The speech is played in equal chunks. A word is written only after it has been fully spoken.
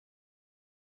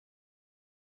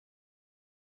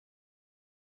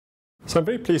So I'm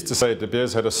very pleased to say De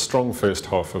Beers had a strong first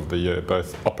half of the year,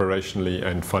 both operationally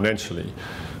and financially.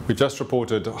 We just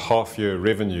reported half-year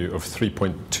revenue of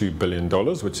 $3.2 billion,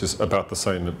 which is about the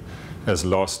same as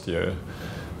last year.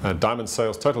 Total diamond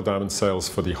sales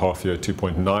for the half-year,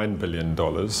 $2.9 billion.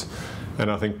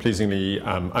 And I think pleasingly,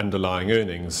 underlying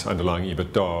earnings, underlying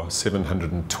EBITDA,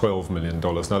 $712 million.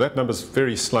 Now that number's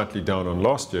very slightly down on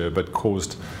last year, but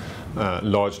caused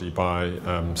largely by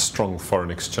strong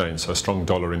foreign exchange, so a strong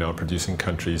dollar in our producing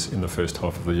countries in the first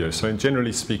half of the year. So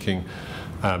generally speaking,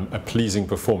 a pleasing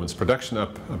performance. Production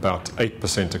up about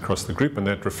 8% across the group, and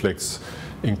that reflects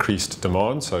increased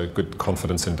demand, so good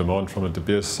confidence in demand from the De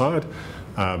Beers side,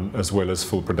 as well as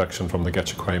full production from the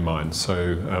Gachagua mine.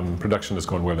 So production has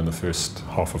gone well in the first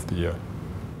half of the year.